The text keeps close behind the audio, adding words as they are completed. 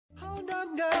Hold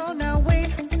on, girl, now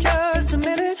wait just a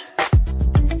minute.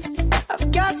 I've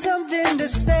got something to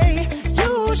say,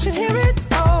 you should hear it.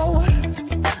 Oh,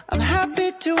 I'm happy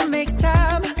to make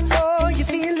time for your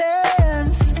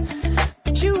feelings,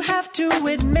 but you have to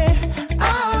admit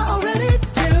I already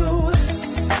do.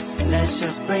 Let's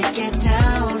just break it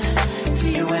down to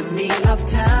you and me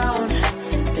uptown,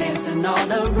 dancing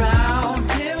all around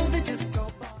till the disco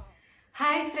ball.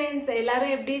 Hi friends,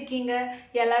 எல்லாரும் எப்படி இருக்கீங்க?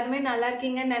 எல்லாரும் நல்லா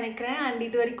இருக்கீங்கன்னு நினைக்கிறேன். and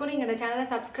இது வரைக்கும் நீங்க இந்த சேனலை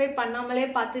சப்ஸ்கிரைப் பண்ணாமலே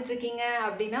பார்த்துட்டு இருக்கீங்க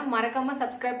அப்படினா மறக்காம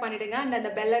சப்ஸ்கிரைப் பண்ணிடுங்க and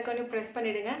அந்த பெல் ஐகானை பிரஸ்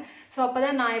பண்ணிடுங்க. சோ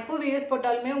அப்பதான் நான் எப்போ வீடியோஸ்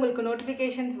போட்டாலுமே உங்களுக்கு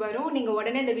நோட்டிஃபிகேஷன்ஸ் வரும். நீங்க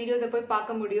உடனே இந்த வீடியோஸை போய்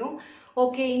பார்க்க முடியும்.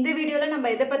 ஓகே, இந்த வீடியோல நம்ம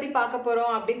எதை பத்தி பார்க்க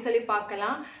போறோம் அப்படின்னு சொல்லி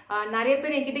பார்க்கலாம். நிறைய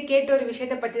பேர் என்கிட்ட கேட்ட ஒரு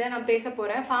விஷயத்தை பத்தி தான் நான் பேச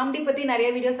போறேன். PHARMD பத்தி நிறைய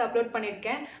வீடியோஸ் அப்லோட்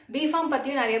பண்ணிருக்கேன். BPharm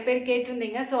பத்தியும் நிறைய பேர்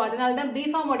கேட்டிருந்தீங்க. ஸோ அதனால தான்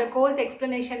BPharmோட கோர்ஸ்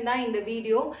எக்ஸ்பிளனேஷன் தான் இந்த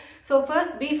வீடியோ. ஸோ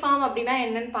ஃபர்ஸ்ட் BPharm அப்படின்னா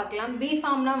என்னன்னு பார்க்கலாம்.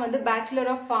 BPharmனா வந்து Bachelor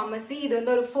of Pharmacy. இது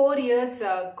வந்து ஒரு 4 years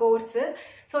கோர்ஸ்.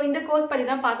 ஸோ இந்த கோர்ஸ் பற்றி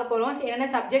தான் பார்க்க போகிறோம். என்னென்ன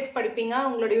சப்ஜெக்ட்ஸ் படிப்பீங்க,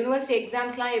 உங்களோட யூனிவர்சிட்டி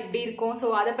எக்ஸாம்ஸ்லாம் எப்படி இருக்கும், ஸோ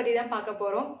அதை பற்றி தான் பார்க்க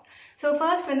போகிறோம். ஸோ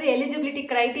ஃபர்ஸ்ட் வந்து எலிஜிபிலிட்டி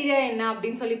க்ரைட்டீரியா என்ன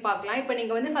அப்படின்னு சொல்லி பார்க்கலாம். இப்போ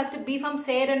நீங்கள் வந்து ஃபர்ஸ்ட் BPharm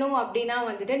சேரணும் அப்படின்னா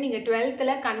வந்துட்டு நீங்கள்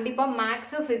 12th கண்டிப்பாக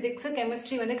மேக்ஸு, ஃபிசிக்ஸு,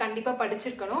 கெமிஸ்ட்ரி வந்து கண்டிப்பாக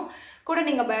படிச்சிருக்கணும். கூட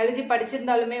நீங்கள் பயாலஜி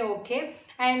படிச்சிருந்தாலுமே ஓகே.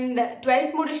 அண்ட்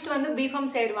 12th முடிச்சுட்டு வந்து BPharm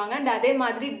சேருவாங்க. அண்ட் அதே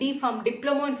மாதிரி DPHARM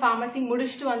டிப்ளமோ இன் ஃபார்மசி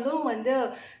முடிச்சுட்டு வந்து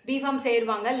BPharm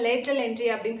சேருவாங்க. லேட்ரல் என்ட்ரி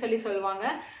அப்படின்னு சொல்லி சொல்லுவாங்க.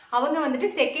 அவங்க வந்துட்டு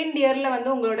செகண்ட் இயர்ல வந்து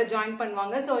உங்களோட ஜாயின்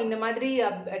பண்ணுவாங்க. ஸோ இந்த மாதிரி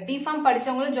DPharm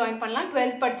படிச்சவங்களும் ஜாயின் பண்ணலாம்,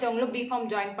 12th படிச்சவங்களும் BPharm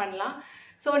ஜாயின் பண்ணலாம்.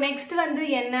 ஸோ நெக்ஸ்ட் வந்து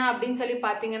என்ன அப்படின்னு சொல்லி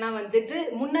பார்த்தீங்கன்னா வந்துட்டு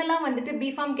முன்னெல்லாம் வந்துட்டு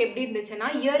BPharmக்கு எப்படி இருந்துச்சுன்னா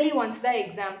இயர்லி ஒன்ஸ் தான்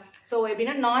எக்ஸாம். ஸோ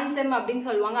எப்படின்னா நான் செம் அப்படின்னு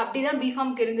சொல்லுவாங்க. அப்படிதான்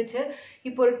BPharmக்கு இருந்துச்சு.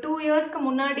 இப்போ ஒரு 2 yearsக்கு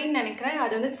முன்னாடின்னு நினைக்கிறேன்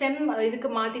அது வந்து செம் இதுக்கு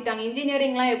மாத்திட்டாங்க.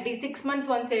 இன்ஜினியரிங்லாம் எப்படி 6 months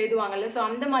ஒன்ஸ் எழுதுவாங்கல்ல, ஸோ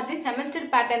அந்த மாதிரி செமஸ்டர்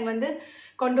பேட்டர்ன் வந்து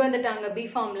கொண்டு வந்துட்டாங்க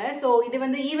BPharmல. ஸோ இது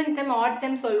வந்து ஈவன் செம் ஆட்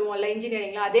செம் சொல்லுவோம்ல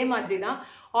இன்ஜினியரிங்ல, அதே மாதிரி தான்.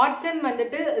 ஆட் செம்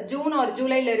வந்துட்டு ஜூன் ஒரு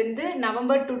ஜூலைல இருந்து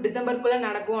நவம்பர் டு டிசம்பருக்குள்ள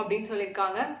நடக்கும் அப்படின்னு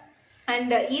சொல்லியிருக்காங்க.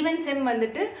 அண்ட் ஈவன் செம்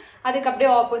வந்துட்டு அதுக்கு அப்படியே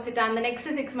ஆப்போசிட், அந்த நெக்ஸ்ட்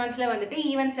 6 monthsல வந்துட்டு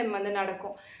ஈவன் செம் வந்து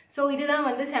நடக்கும். ஸோ இதுதான்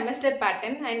வந்து செமஸ்டர்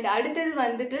பேட்டர்ன். அண்ட் அடுத்தது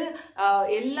வந்துட்டு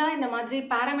எல்லா இந்த மாதிரி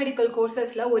பாராமெடிக்கல்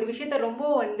கோர்சஸ்ல ஒரு விஷயத்த ரொம்ப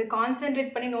வந்து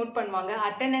கான்சென்ட்ரேட் பண்ணி நோட் பண்ணுவாங்க.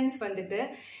 அட்டெண்டன்ஸ் வந்துட்டு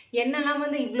என்னெல்லாம்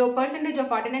வந்து இவ்வளோ பர்சன்டேஜ்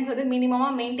ஆஃப் அட்டெண்டன்ஸ் வந்து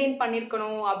மினிமமாக மெயின்டைன்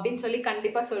பண்ணியிருக்கணும் அப்படின்னு சொல்லி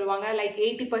கண்டிப்பாக சொல்லுவாங்க. லைக்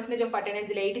 80% ஆஃப்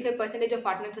அட்டெண்டன்ஸ் இல்லை 85% ஆஃப்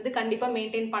அட்டெண்டன்ஸ் வந்து கண்டிப்பாக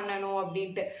மெயின்டைன் பண்ணணும்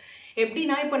அப்படின்ட்டு.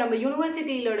 எப்படின்னா இப்போ நம்ம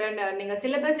யூனிவர்சிட்டியிலோட நீங்கள்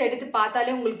சிலபஸ் எடுத்து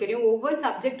பார்த்தாலே உங்களுக்கு தெரியும், ஒவ்வொரு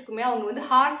சப்ஜெக்ட்டுக்குமே அவங்க வந்து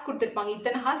ஹார்ஸ் கொடுத்துருப்பாங்க.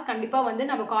 இத்தனை ஹார்ஸ் கண்டிப்பாக வந்து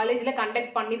நம்ம காலேஜில்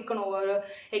கண்டக்ட் பண்ணியிருக்கணும். ஒரு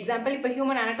எக்ஸாம்பிள் இப்போ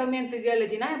ஹியூமன் அனாட்டமி அண்ட்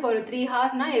ஃபிசியாலஜினா இப்போ ஒரு 3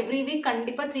 hours எவ்ரி வீக்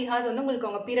கண்டிப்பாக 3 hours வந்து உங்களுக்கு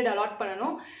அவங்க பீரியட் அலாட்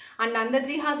பண்ணணும். அண்ட் அந்த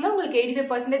 3 hours உங்களுக்கு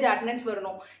 85% அட்டெண்டன்ஸ்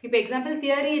வரணும். இப்போ எக்ஸாம்பிள்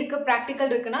தியரி இருக்கு,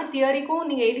 ப்ராக்டிக்கல் இருக்குன்னா தியரிக்கும்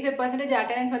நீங்கள் 85%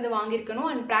 அட்டெண்டன்ஸ் வந்து வாங்கியிருக்கணும்.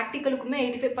 அண்ட் ப்ராக்டிக்கலுக்குமே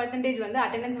 85% வந்து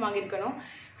அட்டெண்டன்ஸ் வாங்கியிருக்கணும்.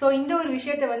 ஸோ இந்த ஒரு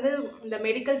விஷயத்த வந்து இந்த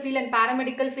மெடிக்கல் ஃபீல்ட் அண்ட்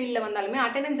பாராமெடிக்கல் ஃபீல்டில் வந்தாலுமே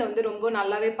அட்டெண்டன்ஸ் வந்து ரொம்ப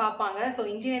நல்லாவே பார்ப்பாங்க. ஸோ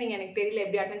இன்ஜினியரிங் எனக்கு தெரியல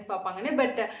எப்படி அட்டெண்டன்ஸ் பார்ப்பாங்கன்னு,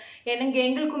 பட்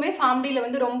எங்களுக்குமே PHARMDல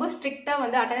வந்து ரொம்ப ஸ்ட்ரிக்டாக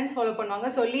வந்து அட்டெண்டன்ஸ் ஃபாலோ பண்ணுவாங்க.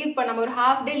 ஸோ லீவ் இப்போ நம்ம ஒரு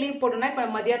ஹாஃப் டே லீவ் போட்டோம்னா இப்போ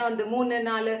மதியானம் வந்து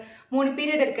 3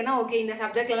 பீரியட் இருக்குன்னா ஓகே இந்த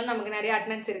சப்ஜெக்ட்லாம் நமக்கு நிறைய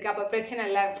அட்டெண்டன்ஸ் இருக்குது, அப்போ பிரச்சனை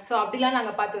இல்லை. ஸோ அப்படிலாம்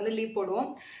நாங்கள் பார்த்து வந்து லீவ்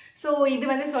போடுவோம். ஸோ இது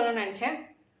வந்து சொல்லணும்னு நினச்சேன்.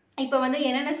 இப்போ வந்து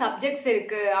என்னென்ன சப்ஜெக்ட்ஸ்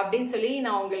இருக்குது அப்படின்னு சொல்லி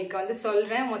நான் உங்களுக்கு வந்து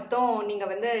சொல்கிறேன். மொத்தம்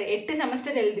நீங்கள் வந்து 8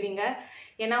 செமஸ்டர் எழுதுவீங்க.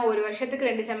 ஏன்னா ஒரு வருஷத்துக்கு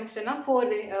 2 செமஸ்டர்னா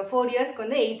 4 இயர்ஸ்க்கு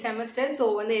வந்து 8 செமஸ்டர். ஸோ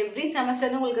வந்து எவ்ரி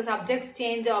செமஸ்டர் உங்களுக்கு சப்ஜெக்ட்ஸ்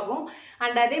சேஞ்ச் ஆகும்.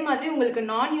 அண்ட் அதே மாதிரி உங்களுக்கு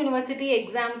நான் யூனிவர்சிட்டி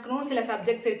எக்ஸாம்க்குன்னு சில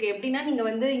சப்ஜெக்ட்ஸ் இருக்குது. எப்படின்னா நீங்கள்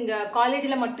வந்து இங்கே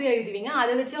காலேஜில் மட்டும் எழுதுவீங்க,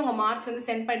 அதை வச்சு அவங்க மார்க்ஸ் வந்து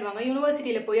சென்ட் பண்ணிடுவாங்க.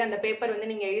 யூனிவர்சிட்டியில் போய் அந்த பேப்பர்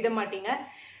வந்து நீங்கள் எழுத மாட்டீங்க.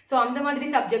 ஸோ அந்த மாதிரி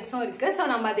சப்ஜெக்ட்ஸும் இருக்குது. ஸோ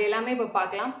நம்ம அது எல்லாமே இப்போ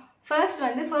பார்க்கலாம்.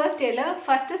 ஃபர்ஸ்ட் இயர்ல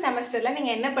ஃபர்ஸ்ட் செமஸ்டர்ல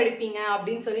நீங்கள் என்ன படிப்பீங்க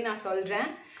அப்படின்னு சொல்லி நான் சொல்கிறேன்.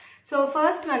 ஸோ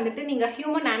ஃபர்ஸ்ட் வந்துட்டு நீங்கள்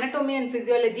human anatomy and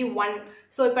physiology 1.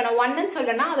 So இப்போ நான் 1ன்னு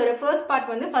சொல்கிறேன்னா அதோட ஃபர்ஸ்ட் பார்ட்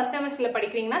வந்து ஃபர்ஸ்ட் செமஸ்டரில்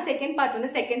படிக்கிறீங்கன்னா செகண்ட் பார்ட் வந்து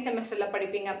செகண்ட் செமஸ்டரில்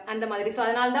படிப்பீங்க அந்த மாதிரி. ஸோ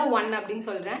அதனால தான் 1 அப்படின்னு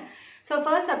சொல்கிறேன். ஸோ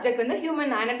ஃபர்ஸ்ட் சப்ஜெக்ட் வந்து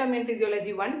ஹியூமன் அனாட்டமி அண்ட்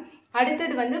ஃபிசியாலஜி 1.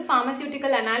 அடுத்தது வந்து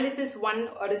ஃபார்மசியூட்டிக்கல் அனாலிசிஸ் 1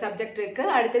 ஒரு சப்ஜெக்ட்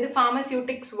இருக்குது. அடுத்தது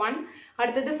ஃபார்மசியூட்டிக்ஸ் 1.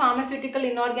 அடுத்தது ஃபார்மசியூட்டிக்கல்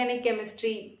இன்ஆர்கானிக்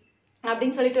கெமிஸ்ட்ரி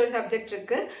அப்படின்னு சொல்லிட்டு ஒரு சப்ஜெக்ட்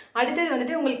இருக்கு. அடுத்தது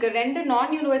வந்துட்டு உங்களுக்கு 2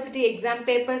 நான் யூனிவர்சிட்டி எக்ஸாம்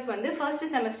பேப்பர்ஸ் வந்து ஃபர்ஸ்ட்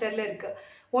செமஸ்டர்ல இருக்கு.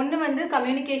 ஒன்று வந்து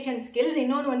கம்யூனிகேஷன் ஸ்கில்ஸ்,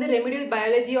 இன்னொன்று வந்து ரெமிடியல்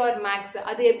பயாலஜி ஆர் மேக்ஸ்.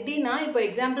 அது எப்படின்னா இப்போ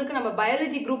எக்ஸாம்பிளுக்கு நம்ம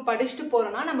பயாலஜி குரூப் படிச்சுட்டு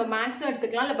போறோம்னா நம்ம மேக்ஸும்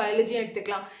எடுத்துக்கலாம் இல்லை பயாலஜியும்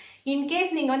எடுத்துக்கலாம்.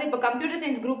 இன்கேஸ் நீங்கள் வந்து இப்போ கம்ப்யூட்டர்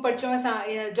சயின்ஸ் குரூப் படிச்சவங்க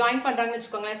ஜாயின் பண்ணுறாங்கன்னு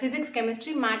வச்சுக்கோங்களேன், ஃபிசிக்ஸ்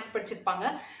கெமிஸ்ட்ரி மேக்ஸ் படிச்சிருப்பாங்க.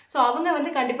 ஸோ அவங்க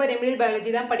வந்து கண்டிப்பாக ரெமிடியல்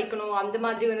பயாலஜி தான் படிக்கணும் அந்த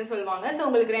மாதிரி வந்து சொல்லுவாங்க. ஸோ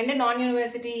உங்களுக்கு 2 நான்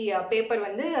யூனிவர்சிட்டி பேப்பர்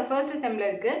வந்து ஃபர்ஸ்ட் செம்ல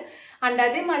இருக்கு. அண்ட்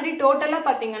அதே மாதிரி டோட்டலாக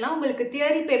பார்த்தீங்கன்னா உங்களுக்கு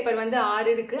தியரி பேப்பர் வந்து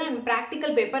 6 இருக்கு அண்ட்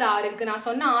ப்ராக்டிக்கல் பேப்பர் 6 இருக்கு. நான்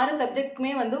சொன்ன 6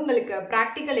 சப்ஜெக்ட்டுமே வந்து உங்களுக்கு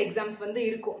ப்ராக்டிக்கல் எக்ஸாம்ஸ் வந்து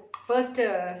இருக்கும் ஃபர்ஸ்ட்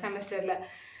செமஸ்டர்ல.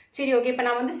 சரி ஓகே, இப்போ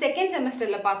நான் வந்து செகண்ட்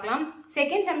செமஸ்டரில் பார்க்கலாம்.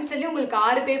 செகண்ட் செமஸ்டர்லேயும் உங்களுக்கு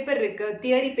 6 பேப்பர் இருக்குது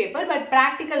தியரி பேப்பர், பட்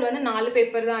ப்ராக்டிக்கல் வந்து 4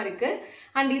 பேப்பர் தான் இருக்குது.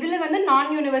 அண்ட் இதில் வந்து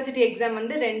நான் யூனிவர்சிட்டி எக்ஸாம்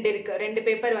வந்து 2 இருக்குது, 2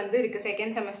 பேப்பர் வந்து இருக்குது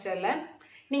செகண்ட் செமஸ்டரில்.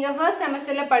 நீங்கள் ஃபர்ஸ்ட்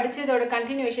செமஸ்டரில் படித்ததோட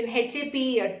continuation HAP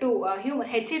 2,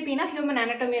 HAPனா human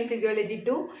anatomy and physiology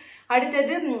 2,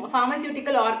 அடுத்தது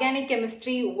ஃபார்மசியூட்டிக்கல் ஆர்கானிக்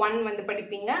கெமிஸ்ட்ரி 1 வந்து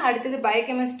படிப்பீங்க, அடுத்தது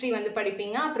பயோகெமிஸ்ட்ரி வந்து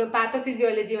படிப்பீங்க, அப்புறம்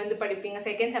பேத்தோஃபிசியாலஜி வந்து படிப்பீங்க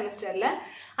செகண்ட் செமஸ்டரில்.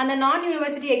 அந்த நான்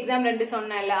யூனிவர்சிட்டி எக்ஸாம் 2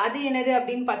 சொன்னேன்ல, அது என்னது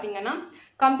அப்படின்னு பார்த்தீங்கன்னா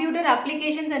கம்ப்யூட்டர்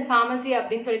அப்ளிகேஷன்ஸ் அண்ட் ஃபார்மசி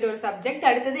அப்படின்னு சொல்லிட்டு ஒரு சப்ஜெக்ட்,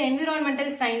 அடுத்தது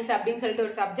என்விரான்மெண்டல் சயின்ஸ் அப்படின்னு சொல்லிட்டு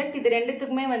ஒரு சப்ஜெக்ட். இது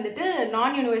ரெண்டுத்துக்குமே வந்துட்டு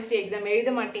நான் யூனிவர்சிட்டி எக்ஸாம்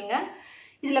எழுத மாட்டீங்க.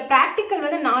 இதில் ப்ராக்டிக்கல்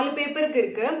வந்து 4 பேப்பருக்கு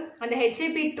இருக்குது. அந்த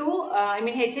HAP 2,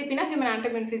 HAPனா human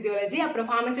anatomy and physiology, அப்புறம்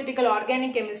pharmaceutical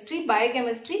organic chemistry,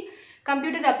 biochemistry,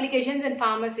 computer applications and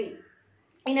pharmacy.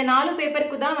 இந்த 4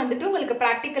 பேப்பருக்கு தான் வந்துட்டு உங்களுக்கு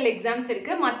ப்ராக்டிக்கல் எக்ஸாம்ஸ்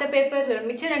இருக்குது. மற்ற பேப்பர்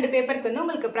மிச்ச 2 பேப்பருக்கு வந்து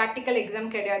உங்களுக்கு ப்ராக்டிக்கல் எக்ஸாம்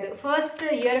கிடையாது. ஃபர்ஸ்ட்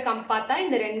இயர் பார்த்தா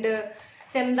இந்த 2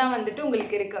 செம் தான் வந்துட்டு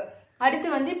உங்களுக்கு இருக்குது. அடுத்து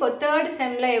வந்து இப்போ தேர்ட்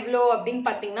செம்மில் எவ்வளோ அப்படின்னு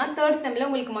பார்த்தீங்கன்னா, தேர்ட் செம்மில்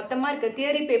உங்களுக்கு மொத்தமாக இருக்க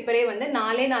தியரி பேப்பரே வந்து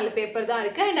 4 பேப்பர் தான்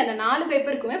இருக்குது. அண்ட் அந்த 4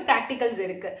 பேப்பருக்குமே ப்ராக்டிகல்ஸ்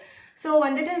இருக்குது. ஸோ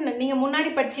வந்துட்டு நீங்கள்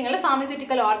முன்னாடி படிச்சிங்களா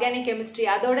ஃபார்மசியூட்டிக்கல் ஆர்கானிக் கெமிஸ்ட்ரி,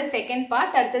 அதோட செகண்ட்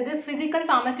பார்ட். அடுத்தது ஃபிசிக்கல்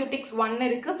ஃபார்மசியூட்டிக்ஸ் 1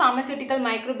 இருக்குது, ஃபார்மசியூட்டிக்கல்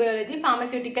மைக்ரோபயாலஜி,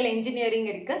 ஃபார்மசியூட்டிக்கல் இன்ஜினியரிங்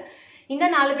இருக்குது. இந்த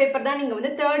 4 பேப்பர் தான் நீங்கள்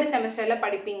வந்து தேர்ட் செமஸ்டரில்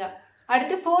படிப்பீங்க.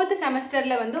 அடுத்து ஃபோர்த்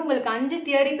செமஸ்டரில் வந்து உங்களுக்கு 5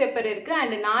 தியரி பேப்பர் இருக்குது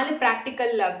அண்ட் 4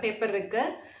 ப்ராக்டிக்கல் பேப்பர்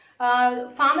இருக்குது.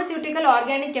 ஃபார்மசியூட்டிக்கல்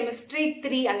ஆர்கானிக் கெமிஸ்ட்ரி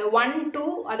 3, அந்த 1, 2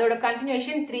 அதோட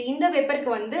கண்டினியூஷன் 3, இந்த பேப்பருக்கு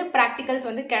வந்து ப்ராக்டிகல்ஸ்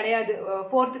வந்து கிடையாது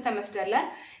ஃபோர்த் செமஸ்டரில்.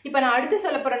 இப்போ நான் அடுத்து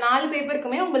சொல்ல போகிற 4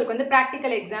 பேப்பருக்குமே உங்களுக்கு வந்து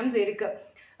ப்ராக்டிக்கல் எக்ஸாம்ஸ்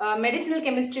இருக்குது. மெடிசினல்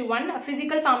கெமிஸ்ட்ரி 1,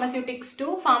 ஃபிசிக்கல் ஃபார்மசியூட்டிக்ஸ் 2,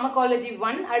 ஃபார்மகாலஜி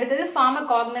 1, அடுத்தது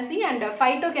pharmacognosy and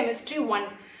phyto chemistry 1.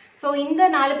 So இந்த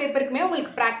 4 பேப்பருக்குமே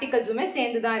உங்களுக்கு ப்ராக்டிகல்ஸுமே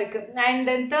சேர்ந்து தான் இருக்குது.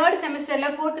 அண்ட் தேர்ட்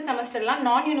செமஸ்டரில் ஃபோர்த் செமஸ்டர்லாம்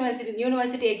நான்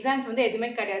யூனிவர்சிட்டி எக்ஸாம்ஸ் வந்து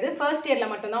எதுவுமே கிடையாது. ஃபர்ஸ்ட்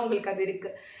இயரில் மட்டும்தான் உங்களுக்கு அது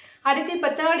இருக்குது. அடுத்து இப்போ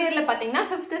தேர்ட் இயரில் பார்த்தீங்கன்னா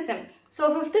 5th செம். ஸோ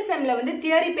 5th செம்மில் வந்து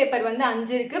தியரி பேப்பர் வந்து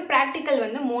 5 இருக்குது, ப்ராக்டிக்கல்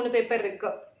வந்து 3 பேப்பர்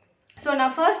இருக்குது. ஸோ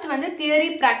நான் ஃபர்ஸ்ட் வந்து தியரி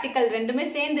ப்ராக்டிக்கல் ரெண்டுமே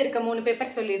சேர்ந்து இருக்க 3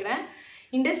 பேப்பர் சொல்லிடுறேன்.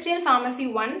 Industrial pharmacy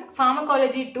 1,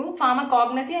 pharmacology 2,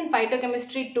 pharmacognosy and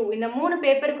ஃபைட்டோகெமிஸ்ட்ரி 2, இந்த 3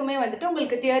 பேப்பருக்குமே வந்துட்டு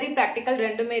உங்களுக்கு தியரி ப்ராக்டிக்கல்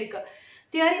ரெண்டுமே இருக்குது.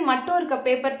 தியரி மட்டும் இருக்க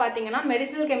பேப்பர் பார்த்தீங்கன்னா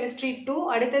மெடிசினல் கெமிஸ்ட்ரி 2,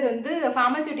 அடுத்தது வந்து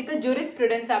ஃபார்மசியூட்டிக்கல்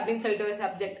ஜூரிஸ்ப்ருடன்ஸ் அப்படின்னு சொல்லிட்டு ஒரு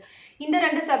சப்ஜெக்ட். இந்த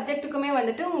 2 சப்ஜெக்ட்டுக்குமே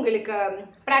வந்துட்டு உங்களுக்கு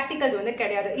ப்ராக்டிகல்ஸ் வந்து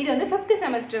கிடையாது. இது வந்து 5th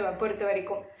செமஸ்டர் பொறுத்த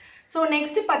வரைக்கும். ஸோ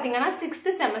நெக்ஸ்ட் பார்த்தீங்கன்னா 6th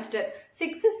செமஸ்டர்.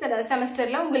 6th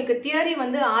செமஸ்டரில் உங்களுக்கு தியரி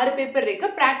வந்து 6 பேப்பர்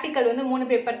இருக்குது, ப்ராக்டிக்கல் வந்து 3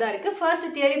 பேப்பர் தான் இருக்குது. ஃபர்ஸ்ட்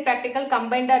தியரி ப்ராக்டிக்கல்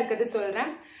கம்பைண்டாக இருக்குது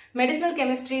சொல்கிறேன். மெடிசினல்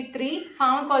கெமிஸ்ட்ரி 3,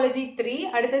 ஃபார்மகாலஜி 3,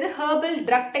 அடுத்தது ஹெர்பல்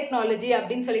ட்ரக் டெக்னாலஜி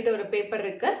அப்படின்னு சொல்லிட்டு ஒரு பேப்பர்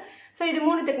இருக்குது. ஸோ இது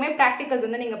 3த்துக்குமே ப்ராக்டிகல்ஸ்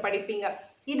வந்து நீங்கள் படிப்பீங்க.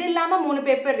 இது இல்லாமல் 3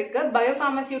 பேப்பர் இருக்குது,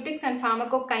 பயோஃபார்மசியூட்டிக்ஸ் and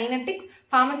ஃபார்மகோகைனட்டிக்ஸ்,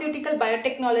 pharmaceutical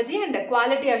biotechnology and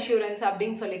quality assurance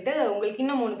அப்படின்னு சொல்லிட்டு உங்களுக்கு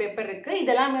இன்னும் 3 பேப்பர் இருக்குது.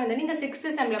 இதெல்லாமே வந்து நீங்கள் 6th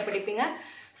செம்மில் படிப்பீங்க.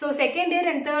 So second year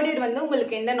and third year வந்து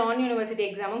உங்களுக்கு எந்த நான் யூனிவர்சிட்டி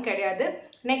எக்ஸாமும் கிடையாது.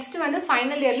 நெக்ஸ்ட் வந்து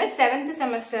ஃபைனல் இயரில் 7th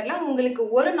செமஸ்டரில் உங்களுக்கு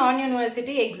ஒரு நான்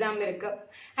யூனிவர்சிட்டி எக்ஸாம் இருக்குது.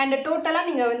 அண்ட் டோட்டலாக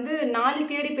நீங்கள் வந்து 4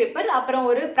 தியரி பேப்பர் அப்புறம்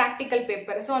ஒரு ப்ராக்டிக்கல்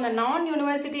பேப்பர். ஸோ அந்த நான்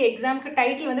யூனிவர்சிட்டி எக்ஸாமுக்கு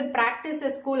டைட்டில் வந்து ப்ராக்டிஸ்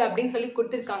ஸ்கூல் அப்படின்னு சொல்லி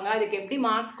கொடுத்துருக்காங்க. அதுக்கு எப்படி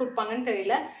மார்க்ஸ் கொடுப்பாங்கன்னு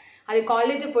தெரியல, அது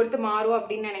காலேஜை பொறுத்து மாறும்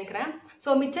அப்படின்னு நினைக்கிறேன். ஸோ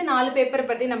மிச்ச 4 பேப்பரை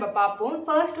பற்றி நம்ம பார்ப்போம்.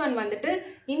 ஃபர்ஸ்ட் ஒன் வந்துட்டு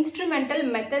இன்ஸ்ட்ருமெண்டல்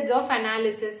மெத்தட்ஸ் ஆஃப்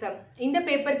அனாலிசிஸ். இந்த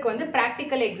பேப்பருக்கு வந்து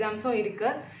ப்ராக்டிக்கல் எக்ஸாம்ஸும்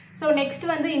இருக்குது. ஸோ நெக்ஸ்ட்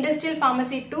வந்து இண்டஸ்ட்ரியல்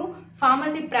ஃபார்மசி 2,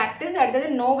 ஃபார்மசி ப்ராக்டிஸ், அடுத்தது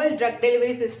novel drug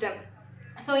delivery system.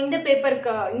 So இந்த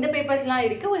பேப்பர்ஸ்லாம்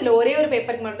இருக்குது. இதில் ஒரே ஒரு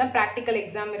பேப்பருக்கு மட்டும் தான் ப்ராக்டிக்கல்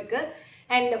எக்ஸாம் இருக்குது.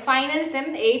 அண்ட் ஃபைனல் செம்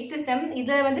 8th செம்.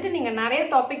 இதில் வந்துட்டு நீங்கள் நிறைய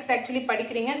டாபிக்ஸ் ஆக்சுவலி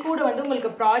படிக்கிறீங்க, கூட வந்து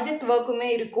உங்களுக்கு ப்ராஜெக்ட் ஒர்க்குமே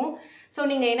இருக்கும். ஸோ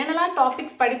நீங்கள் என்னென்னலாம்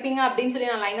டாபிக்ஸ் படிப்பீங்க அப்படின்னு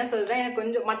சொல்லி நான் லைனாக சொல்கிறேன். எனக்கு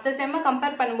கொஞ்சம் மற்ற செம்மை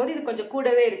கம்பேர் பண்ணும்போது இது கொஞ்சம்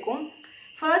கூடவே இருக்கும்.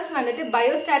 ஃபர்ஸ்ட் வந்துட்டு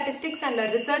பயோஸ்டாட்டிஸ்டிக்ஸ் அண்ட்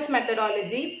ரிசர்ச்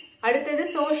மெத்தடாலஜி, அடுத்தது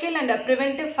social and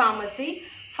preventive pharmacy,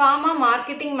 pharma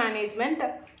marketing management,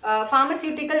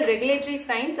 pharmaceutical regulatory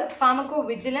science, pharmaco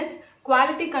vigilance,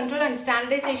 quality control and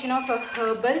standardisation of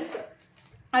herbals,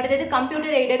 அடுத்தது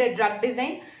computer aided drug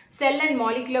design, sell and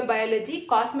molecular biology,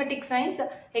 cosmetic science,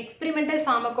 experimental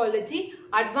pharmacology,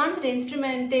 advanced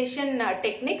instrumentation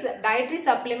techniques, dietary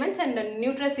supplements and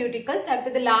நியூட்ரசியூட்டிக்கல்ஸ்.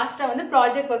 அடுத்தது லாஸ்ட்டாக வந்து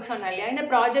project work சொன்னேன் இல்லையா, இந்த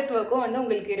project ஒர்க்கும் வந்து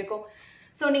உங்களுக்கு இருக்கும்.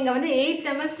 ஸோ நீங்கள் வந்து 8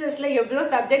 செமஸ்டர்ஸில் எவ்வளோ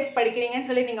சப்ஜெக்ட்ஸ் படிக்கிறீங்கன்னு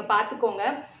சொல்லி நீங்கள் பார்த்துக்கோங்க.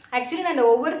 ஆக்சுவலி நான் இந்த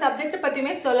ஒவ்வொரு சப்ஜெக்ட்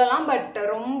பற்றியுமே சொல்லலாம், பட்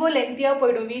ரொம்ப லென்த்தியாக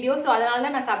போயிடும் வீடியோ. ஸோ அதனால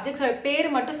தான் நான் சப்ஜெக்ட்ஸோட பேர்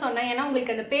மட்டும் சொன்னேன். ஏன்னா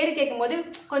உங்களுக்கு அந்த பேர் கேட்கும்போது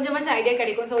கொஞ்சமாச்சும் ஐடியா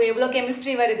கிடைக்கும். ஸோ எவ்வளோ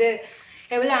கெமிஸ்ட்ரி வருது,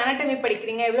 எவ்வளோ அனாட்டமி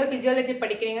படிக்கிறீங்க, எவ்வளோ ஃபிசியாலஜி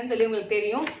படிக்கிறீங்கன்னு சொல்லி உங்களுக்கு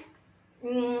தெரியும்.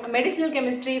 Medicinal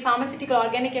chemistry, pharmaceutical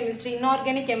organic chemistry,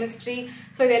 inorganic chemistry,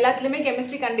 so இது எல்லாத்துலேயுமே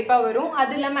கெமிஸ்ட்ரி கண்டிப்பாக வரும்.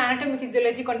 அது இல்லாமல் அனாட்டமி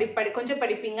ஃபிசியாலஜி கொஞ்சம்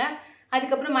படிப்பீங்க.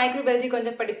 அதுக்கப்புறம் மைக்ரோபயாலஜி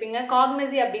கொஞ்சம் படிப்பீங்க.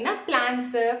 காக்னசி அப்படின்னா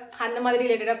பிளான்ஸு அந்த மாதிரி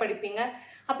ரிலேட்டடாக படிப்பீங்க.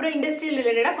 அப்புறம் இண்டஸ்ட்ரியல்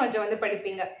ரிலேட்டடாக கொஞ்சம் வந்து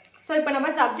படிப்பீங்க. ஸோ இப்போ நம்ம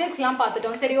சப்ஜெக்ட்ஸ்லாம்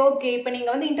பார்த்துட்டோம். சரி, ஓகே. இப்போ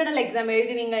நீங்கள் வந்து இன்டர்னல் எக்ஸாம்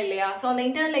எழுதுவீங்க இல்லையா? ஸோ அந்த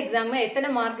இன்டர்னல் எக்ஸாம் எத்தனை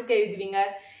மார்க்குக்கு எழுதுவீங்க,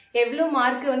 எவ்வளோ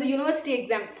மார்க் வந்து யூனிவர்சிட்டி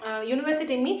எக்ஸாம்,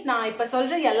 யூனிவர்சிட்டி மீன்ஸ் நான் இப்போ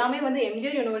சொல்கிற எல்லாமே வந்து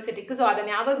எம்ஜிஆர் யூனிவர்சிட்டிக்கு. ஸோ அதை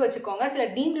ஞாபகம் வச்சுக்கோங்க. சில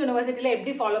டீம்ட் யூனிவர்சிட்டியில்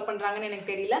எப்படி ஃபாலோ பண்ணுறாங்கன்னு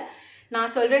எனக்கு தெரியல.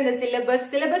 நான் சொல்கிறேன் இந்த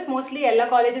சிலபஸ் மோஸ்ட்லி எல்லா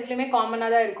காலேஜஸ்லையுமே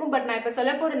காமனாக தான் இருக்கும். பட் நான் இப்போ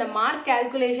சொல்ல போகிற இந்த மார்க்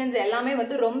கேல்குலேஷன்ஸ் எல்லாமே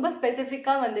வந்து ரொம்ப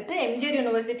ஸ்பெசிஃபிக்காக வந்துட்டு எம்ஜிஆர்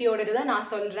யூனிவர்சிட்டியோடது தான்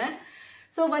நான் சொல்கிறேன்.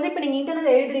 ஸோ வந்து இப்போ நீங்கள்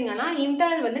இன்டர்னல் எழுதுறீங்கன்னா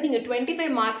இன்டர்னல் வந்து நீங்கள்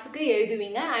 25 மார்க்ஸுக்கு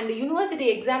எழுதுவீங்க. அண்ட் யூனிவர்சிட்டி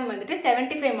எக்ஸாம் வந்துட்டு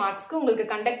 75 மார்க்ஸ்க்கு உங்களுக்கு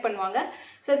கண்டக்ட் பண்ணுவாங்க.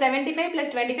 ஸோ 75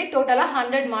 + 25 டோட்டலாக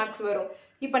 100 மார்க்ஸ் வரும்.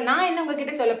 இப்போ நான் என்ன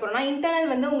உங்ககிட்ட சொல்ல போகிறேன்னா,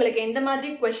 இன்டர்னல் வந்து உங்களுக்கு எந்த மாதிரி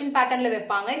கொஸ்டின் பேட்டர்னில்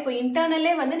வைப்பாங்க. இப்போ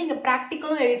இன்டர்னலே வந்து நீங்கள்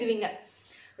ப்ராக்டிக்கலும் எழுதுவீங்க.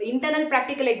 Internal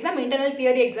practical exam, internal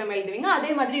theory exam எழுதுவீங்க. அதே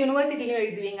மாதிரி யூனிவர்சிட்டிலையும்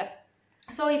எழுதுவீங்க.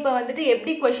 ஸோ இப்போ வந்துட்டு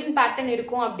எப்படி கொஸ்டின் பேட்டர்ன்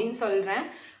இருக்கும் அப்படின்னு சொல்கிறேன்.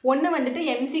 ஒன்று வந்துட்டு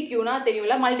எம்சிக்யூனா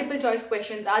தெரியும்ல, மல்டிபிள் சாய்ஸ்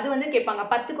கொஸ்டின்ஸ். அது வந்து கேட்பாங்க,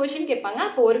 10 கொஸ்டின் கேட்பாங்க.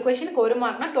 அப்போ ஒரு கொஸ்டினுக்கு 1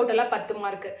 மார்க்னா டோட்டலாக 10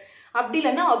 மார்க். அப்படி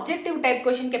இல்லைன்னா ஆப்ஜெக்டிவ் டைப்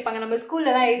கொஸ்டின் கேட்பாங்க. நம்ம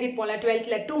ஸ்கூல்லலாம் எழுதிப்போம்ல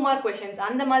 12th 2 மார்க் கொஸ்டின்ஸ்,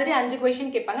 அந்த மாதிரி 5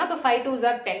 கொஸ்டின் கேட்பாங்க. அப்போ 5 2s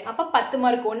are 10. அப்போ 10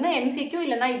 மார்க். ஒன்று எம்சிக்யூ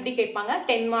இல்லைன்னா இப்படி கேட்பாங்க,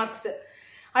 10 மார்க்ஸ்.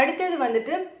 அடுத்தது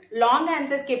வந்துட்டு லாங்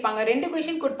ஆன்சர்ஸ் கேட்பாங்க. 2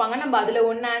 கொஸ்டின் கொடுப்பாங்க, நம்ம அதில்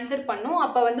 1 ஆன்சர் பண்ணும்.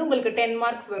 அப்போ வந்து உங்களுக்கு 10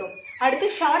 மார்க்ஸ் வரும். அடுத்து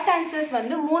ஷார்ட் ஆன்சர்ஸ்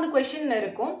வந்து 3 கொஸ்டின்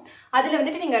இருக்கும். அதில்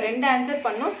வந்துட்டு நீங்கள் 2 ஆன்சர்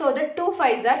பண்ணும். So that 2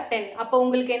 5s are 10. அப்போ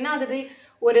உங்களுக்கு என்ன ஆகுது,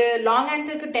 ஒரு லாங்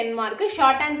ஆன்சருக்கு 10 மார்க்,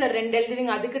 ஷார்ட் ஆன்சர் 2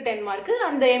 எழுதுவீங்க, அதுக்கு 10 மார்க்.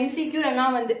 அந்த எம்சிக்யூலனா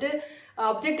வந்துட்டு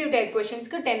ஆப்ஜெக்டிவ் டைப்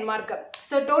கொஸ்டின்ஸ்க்கு 10 மார்க்.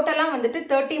 ஸோ டோட்டலாக வந்துட்டு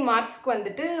 30 மார்க்ஸ்க்கு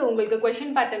வந்துட்டு உங்களுக்கு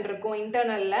கொஸ்டின் பேட்டர்ன் இருக்கும்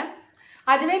இன்டர்னலில்.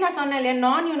 அதுவே நான் சொன்னேன் இல்லையா,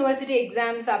 நான் யூனிவர்சிட்டி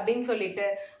எக்ஸாம்ஸ் அப்படின்னு சொல்லிட்டு,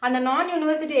 அந்த நான்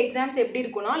யூனிவர்சிட்டி எக்ஸாம்ஸ் எப்படி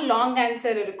இருக்கும்னா, லாங்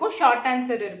ஆன்சர் இருக்கும், ஷார்ட்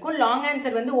ஆன்சர் இருக்கும். லாங்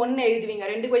ஆன்சர் வந்து 1 எழுதுவீங்க,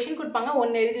 2 கொஸ்டின் கொடுப்பாங்க,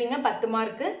 1 எழுதுவீங்க, 10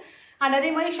 மார்க். அண்ட் அதே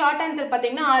மாதிரி ஷார்ட் ஆன்சர்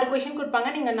பார்த்தீங்கன்னா 6 கொஸ்டின் கொடுப்பாங்க,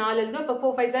 நீங்கள் 4 எழுதணும். இப்போ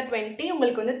 4 5s are 20,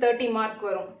 உங்களுக்கு வந்து 30 மார்க்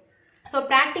வரும். ஸோ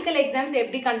ப்ராக்டிக்கல் எக்ஸாம்ஸ்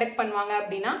எப்படி கண்டக்ட் பண்ணுவாங்க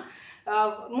அப்படின்னா,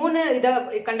 3 இதை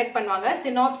கண்டக்ட் பண்ணுவாங்க.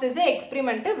 சினாப்சிஸ்,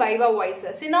 எக்ஸ்பிரிமெண்ட், வைவா வாய்ஸ்.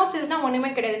 சினாப்சிஸ்னா ஒன்றுமே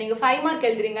கிடையாது, நீங்கள் 5 மார்க்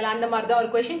எழுதுறீங்களா அந்த மாதிரி தான். ஒரு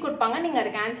கொஸ்டின் கொடுப்பாங்க, நீங்கள்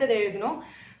அதுக்கு ஆன்சர் எழுதணும்.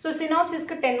 ஸோ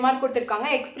சினாப்சிஸ்க்கு 10 மார்க் கொடுத்துருக்காங்க,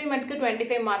 எக்ஸ்பிரிமெண்ட்க்கு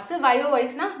 25 மார்க்ஸ். வைவா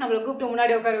வாய்ஸ்னா நம்மளை கூப்பிட்டு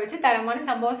முன்னாடி உட்கார வச்சு தரமான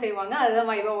சம்பவம் செய்வாங்க, அதுதான்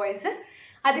வைவா வாய்ஸ்.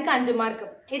 அதுக்கு 5 மார்க்.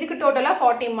 இதுக்கு டோட்டலாக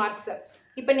 40 மார்க்ஸ்.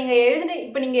 இப்போ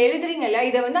நீங்கள் எழுதுறீங்கல்ல,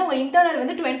 இதை வந்து அவங்க இன்டர்னல்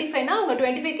வந்து 25னா அவங்க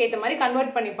 25க்கு ஏற்ற மாதிரி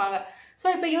கன்வெர்ட் பண்ணிப்பாங்க. ஸோ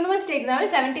இப்போ யூனிவர்சிட்டி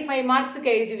எக்ஸாமில் 75 மார்க்ஸுக்கு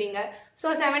எழுதுவீங்க. ஸோ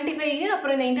 75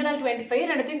 அப்புறம் இந்த இன்டர்னல் 25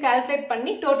 ரெண்டுத்தையும் கால்குலேட்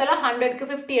பண்ணி டோட்டலாக 100க்கு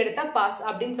 50 எடுத்தால் பாஸ்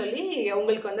அப்படின்னு சொல்லி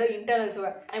உங்களுக்கு வந்து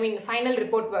இன்டர்னல்ஸ் ஃபைனல்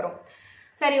ரிப்போர்ட் வரும்.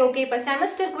 சரி, ஓகே. இப்போ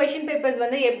செமஸ்டர் கொஸ்டின் பேப்பர்ஸ்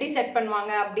வந்து எப்படி செட்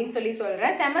பண்ணுவாங்க அப்படின்னு சொல்லி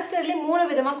சொல்கிறேன். செமஸ்டர்லேயே 3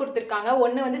 விதமாக கொடுத்துருக்காங்க.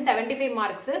 ஒன்று வந்து 75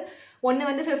 மார்க்ஸ்,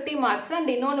 ஒன்று வந்து 50 மார்க்ஸ்,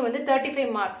 அண்ட் இன்னொன்று வந்து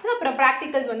 35 மார்க்ஸ். அப்புறம்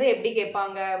ப்ராக்டிகல்ஸ் வந்து எப்படி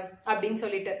கேட்பாங்க அப்படின்னு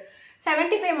சொல்லிட்டு,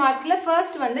 75 மார்க்ஸில்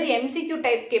ஃபர்ஸ்ட் வந்து எம்சிக்யூ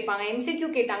டைப் கேட்பாங்க. எம்சிக்யூ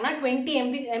கேட்டாங்கன்னா 20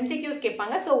 எம்சிக்யூஸ்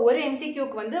கேட்பாங்க. ஸோ ஒரு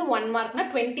எம்சிக்யூக்கு வந்து 1 மார்க்னா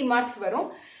 20 மார்க்ஸ் வரும்.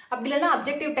 அப்படி இல்லைன்னா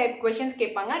அப்ஜெக்டிவ் டைப் கொஸ்டின்ஸ்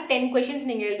கேட்பாங்க. 10 கொஸ்டின்ஸ்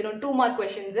நீங்கள் எழுதணும், 2 மார்க்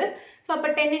கொஸ்டின்ஸ். ஸோ அப்போ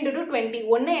 10 × 2 20.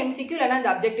 ஒன்று எம்சிக்யூ இல்லைன்னா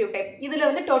அந்த அப்ஜெக்டிவ் டைப். இதில்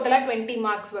வந்து டோட்டலாக 20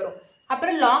 மார்க்ஸ் வரும்.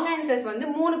 அப்புறம் லாங் ஆன்சர்ஸ் வந்து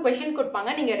 3 கொஸ்டின் கொடுப்பாங்க,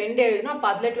 நீங்கள் 2 எழுதணும். அப்போ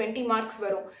அதில் 20 மார்க்ஸ்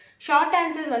வரும். ஷார்ட்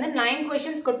ஆன்சர்ஸ் வந்து 9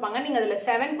 கொஸ்டின்ஸ் கொடுப்பாங்க, நீங்கள் அதில்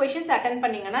 7 கொஸ்டின்ஸ் அட்டன்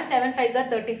பண்ணீங்கன்னா 7 5s are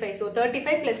 35. ஸோ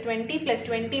 35 + 20 +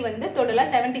 20 வந்து டோட்டலாக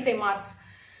 75 மார்க்ஸ்.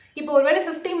 இப்போ ஒருவேளை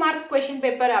 50 மார்க்ஸ் கொஸ்டின்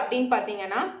பேப்பர் அப்படின்னு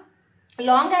பார்த்தீங்கன்னா,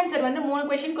 லாங் ஆன்சர் வந்து 3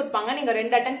 கொஸ்டின் கொடுப்பாங்க, நீங்கள்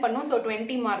 2 அட்டன் பண்ணணும். So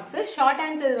 20 marks. ஷார்ட்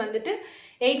ஆன்சர் வந்துட்டு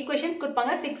 8 கொஸ்டின்ஸ்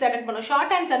கொடுப்பாங்க, 6 அட்டன் பண்ணணும்.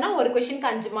 ஷார்ட் ஆன்சர்னா ஒரு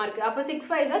கொஸ்டினுக்கு 5 மார்க். அப்போ 6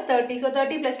 5s are 30. ஸோ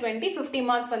 30 + 20 50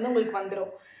 மார்க்ஸ் வந்து உங்களுக்கு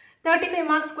வந்துடும். 35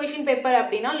 மார்க்ஸ் கொஸ்டின் பேப்பர்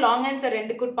அப்படின்னா லாங் ஆன்சர்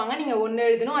 2 கொடுப்பாங்க, நீங்கள் 1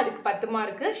 எழுதணும், அதுக்கு 10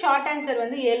 மார்க். ஷார்ட் ஆன்சர்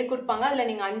வந்து 7 கொடுப்பாங்க, அதில்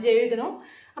நீங்கள் 5 எழுதணும்.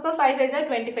 அப்போ 5 5s are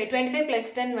 25. 25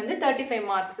 + 10 வந்து 35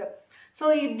 மார்க்ஸ். ஸோ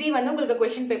இப்படி வந்து உங்களுக்கு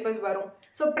கொஸ்டின் பேப்பர்ஸ் வரும்.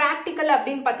 ஸோ ப்ராக்டிக்கல்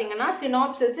அப்படின்னு பார்த்தீங்கன்னா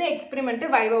சினாப்சிஸ், எக்ஸ்பிரிமெண்ட்,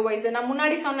 வைவா வாய்ஸ். நான்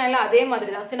முன்னாடி சொன்னேன்ல அதே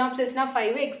மாதிரி தான். சினாப்சிஸ்னா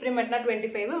 5, எக்ஸ்பிரிமெண்ட்னா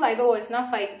 25, வைவா வாய்ஸ்னா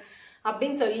 5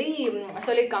 அப்படின்னு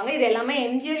சொல்லியிருக்காங்க. இது எல்லாமே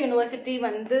எம்ஜிஆர் யூனிவர்சிட்டி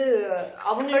வந்து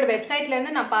அவங்களோட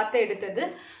வெப்சைட்லேருந்து நான் பார்த்து எடுத்தது.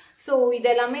 ஸோ இது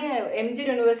எல்லாமே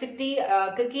எம்ஜிஆர்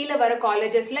யூனிவர்சிட்டிக்கு கீழே வர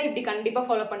காலேஜஸில் இப்படி கண்டிப்பாக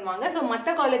ஃபாலோ பண்ணுவாங்க. ஸோ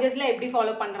மற்ற காலேஜஸில் எப்படி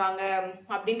ஃபாலோ பண்ணுறாங்க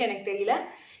அப்படின்ட்டு எனக்கு தெரியல.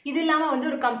 இது இல்லாமல் வந்து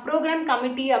ஒரு ப்ரோக்ராம்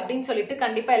கமிட்டி அப்படின்னு சொல்லிட்டு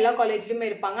கண்டிப்பாக எல்லா காலேஜ்லையுமே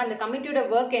இருப்பாங்க. அந்த கமிட்டியோட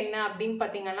ஒர்க் என்ன அப்படின்னு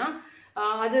பார்த்தீங்கன்னா,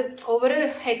 அது ஒவ்வொரு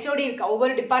ஹெச்ஓடி இருக்கா,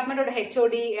 ஒவ்வொரு டிபார்ட்மெண்ட்டோட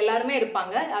ஹெச்ஓடி எல்லாருமே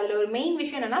இருப்பாங்க. அதில் ஒரு மெயின்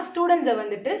விஷயம் என்னன்னா, ஸ்டூடெண்ட்ஸை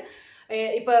வந்துட்டு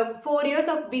இப்போ 4 years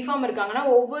ஆஃப் BPharm இருக்காங்கன்னா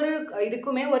ஒவ்வொரு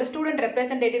இதுக்குமே ஒரு ஸ்டூடெண்ட்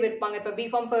ரெப்ரசன்டேட்டிவ் இருப்பாங்க. இப்போ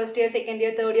BPharm first year, second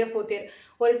year, third year, fourth year,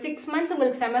 ஒரு 6 months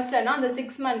உங்களுக்கு செமஸ்டர்னா அந்த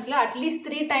 6 monthsல அட்லீஸ்ட்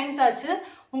 3 times ஆச்சு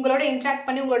உங்களோட இன்ட்ராக்ட்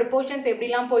பண்ணி உங்களோட போர்ஷன்ஸ்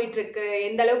எப்படிலாம் போயிட்டு இருக்கு,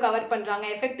 எந்த அளவுக்கு கவர் பண்றாங்க,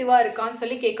 எஃபெக்டிவா இருக்கான்னு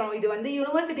சொல்லி கேட்கணும். இது வந்து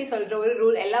யூனிவர்சிட்டி சொல்ற ஒரு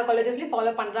ரூல். எல்லா காலேஜஸ்லயும்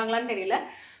ஃபாலோ பண்றாங்களான்னு தெரியல,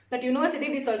 பட் யூனிவர்சிட்டி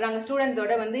இப்படி சொல்றாங்க.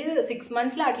 ஸ்டூடெண்ட்ஸோட வந்து 6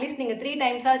 monthsல அட்லீஸ்ட் நீங்க 3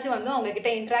 times ஆச்சு வந்து அவங்க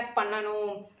கிட்ட இன்ட்ராக்ட்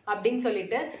பண்ணணும் அப்படின்னு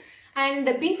சொல்லிட்டு. அண்ட்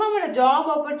பிஃபார்மோட ஜாப்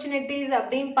ஆப்பர்ச்சுனிட்டிஸ்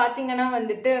அப்படின்னு பார்த்தீங்கன்னா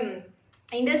வந்துட்டு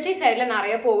இண்டஸ்ட்ரி சைடில்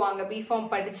நிறைய போவாங்க பிஃபார்ம்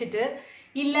படிச்சுட்டு.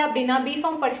 இல்லை அப்படின்னா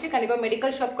பிஃபார்ம் படிச்சுட்டு கண்டிப்பாக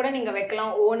மெடிக்கல் ஷாப் கூட நீங்கள்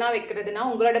வைக்கலாம். ஓனாக வைக்கிறதுனா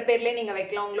உங்களோட பேர்லேயே நீங்கள்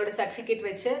வைக்கலாம் உங்களோட சர்டிஃபிகேட்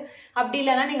வச்சு. அப்படி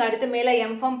இல்லைனா நீங்கள் அடுத்து மேலே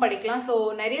எம்ஃபார்ம் படிக்கலாம். ஸோ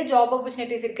நிறைய ஜாப்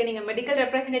ஆப்பர்ச்சுனிட்டிஸ் இருக்குது. நீங்கள் மெடிக்கல்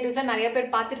ரெப்ரஸன்டேட்டிவ்ஸ்லாம் நிறைய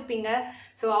பேர் பார்த்துருப்பீங்க.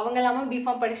 ஸோ அவங்க எல்லாமே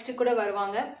பிஃபார்ம் படிச்சுட்டு கூட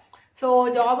வருவாங்க. ஸோ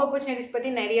ஜாப் ஆப்பர்ச்சுனிட்டிஸ்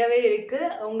பற்றி நிறையவே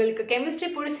இருக்குது. உங்களுக்கு கெமிஸ்ட்ரி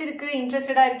பிடிச்சிருக்கு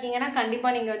இன்ட்ரெஸ்டடாக இருக்கீங்கன்னா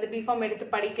கண்டிப்பாக நீங்கள் வந்து பிஃபார்ம் எடுத்து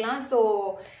படிக்கலாம். ஸோ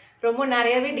ரொம்ப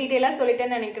நிறையவே டீட்டெயிலாக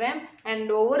சொல்லிட்டேன்னு நினைக்கிறேன்.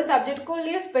 அண்ட் ஒவ்வொரு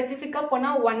சப்ஜெக்ட்குள்ளேயே ஸ்பெசிஃபிக்காக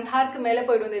போனால் 1 ஹவருக்கு மேலே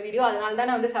போய்டும் இந்த வீடியோ. அதனால தான்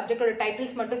நான் வந்து சப்ஜெக்டோட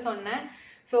டைட்டில்ஸ் மட்டும் சொன்னேன்.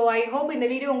 ஸோ ஐ ஹோப் இந்த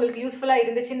வீடியோ உங்களுக்கு யூஸ்ஃபுல்லாக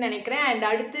இருந்துச்சுன்னு நினைக்கிறேன். அண்ட்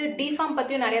அடுத்து டிஃபார்ம்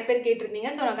பற்றியும் நிறைய பேர்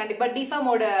கேட்டிருந்தீங்க. ஸோ நான் கண்டிப்பாக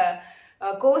டிஃபார்மோட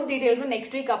கோர்ஸ் டீட்டெயில்ஸும்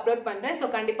நெக்ஸ்ட் வீக் அப்லோட் பண்ணுறேன். ஸோ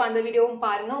கண்டிப்பாக அந்த வீடியோவும்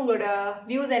பாருங்கள். உங்களோட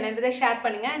வியூஸ் என்னன்றதை ஷேர்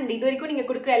பண்ணுங்கள். அண்ட் இது வரைக்கும் நீங்கள்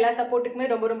கொடுக்குற எல்லா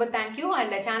சப்போர்ட்டுக்குமே ரொம்ப ரொம்ப தேங்க்யூ.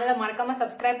 அண்ட் சேனலை மறக்காமல்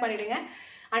சப்ஸ்கிரைப் பண்ணிவிடுங்க.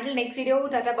 Until next video,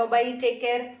 tata bye bye, take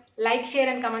care, like, share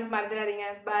and comment மறந்துடாதீங்க.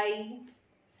 Bye.